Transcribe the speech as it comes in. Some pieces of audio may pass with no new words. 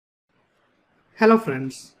Hello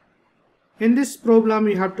friends, in this problem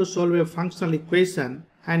you have to solve a functional equation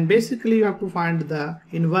and basically you have to find the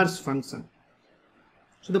inverse function.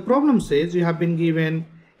 So the problem says you have been given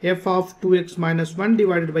f of 2x minus 1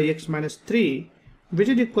 divided by x minus 3 which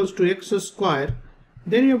is equals to x square.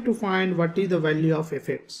 Then you have to find what is the value of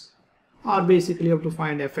fx, or basically you have to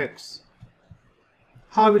find fx.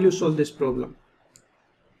 How will you solve this problem?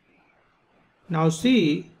 Now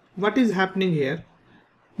see what is happening here.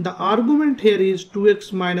 The argument here is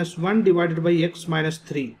 2x minus 1 divided by x minus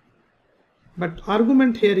 3. But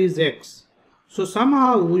argument here is x. So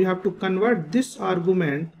somehow we have to convert this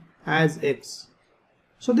argument as x.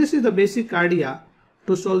 So this is the basic idea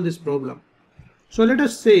to solve this problem. So let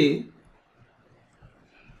us say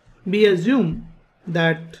we assume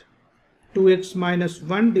that 2x minus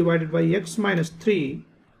 1 divided by x minus 3,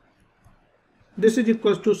 this is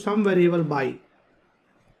equals to some variable y.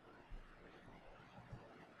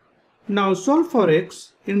 Now solve for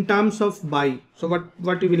x in terms of y. So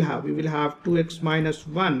what you will have? You will have 2x minus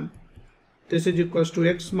 1. This is equals to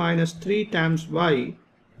x minus 3 times y.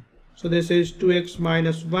 So this is 2x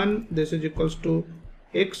minus 1. This is equals to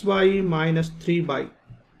xy minus 3y.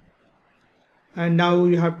 And now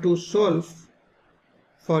you have to solve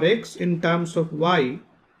for x in terms of y.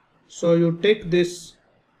 So you take this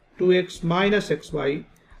 2x minus xy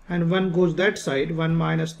and 1 goes that side, 1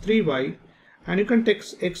 minus 3y. And you can take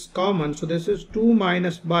x common, so this is 2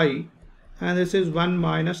 minus y and this is 1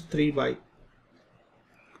 minus 3y.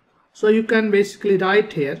 So you can basically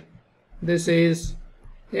write here, this is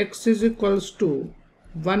x is equals to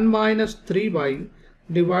 1 minus 3y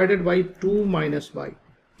divided by 2 minus y.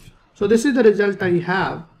 So this is the result I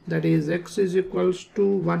have, that is x is equals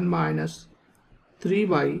to 1 minus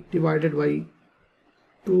 3y divided by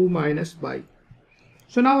 2 minus y.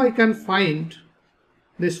 So now I can find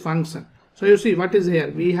this function. So you see what is here,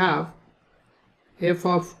 we have f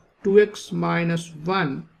of 2x minus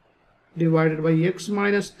 1 divided by x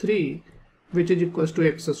minus 3 which is equals to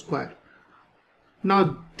x square.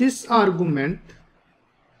 Now this argument,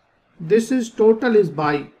 this is total is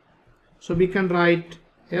y. So we can write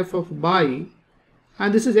f of y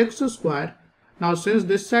and this is x square. Now since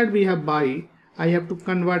this side we have y, I have to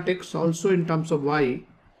convert x also in terms of y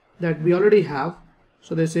that we already have.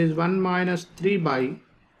 So this is 1 minus 3y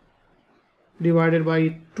divided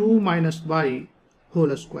by 2 minus y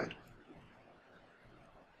whole square.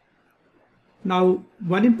 Now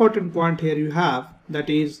one important point here you have, that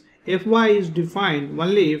is fy is defined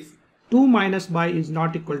only if 2 minus y is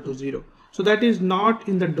not equal to 0. So that is not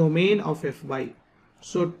in the domain of fy.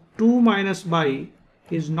 So 2 minus y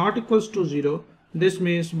is not equals to 0. This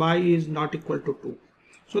means y is not equal to 2.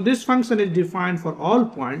 So this function is defined for all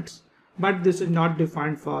points, but this is not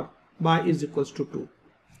defined for y is equals to 2.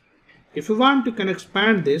 If you want, you can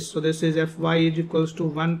expand this. So this is fy is equals to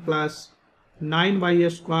 1 plus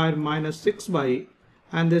 9y square minus 6y,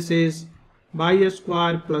 and this is y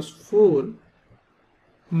square plus 4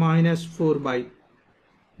 minus 4y.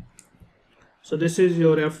 So this is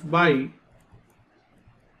your fy,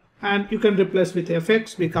 and you can replace with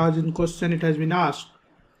fx because in question it has been asked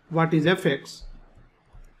what is fx.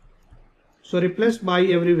 So replace y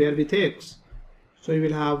everywhere with x. So you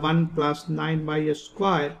will have 1 plus 9y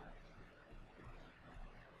square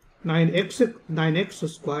 9x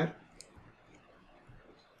square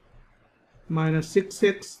minus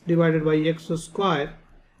 6x divided by x square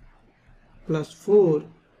plus 4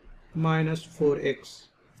 minus 4x.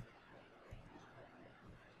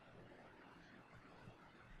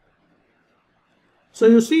 So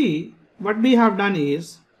you see what we have done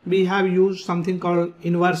is we have used something called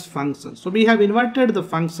inverse function. So we have inverted the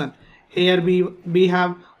function. Here we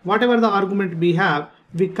have whatever the argument we have,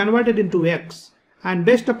 we converted into x. And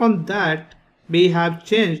based upon that, we have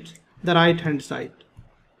changed the right hand side,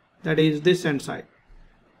 that is this hand side.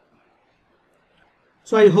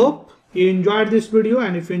 So I hope you enjoyed this video,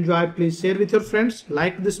 and if you enjoyed, please share with your friends,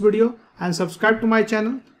 like this video and subscribe to my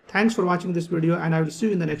channel. Thanks for watching this video, and I will see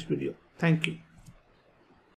you in the next video. Thank you.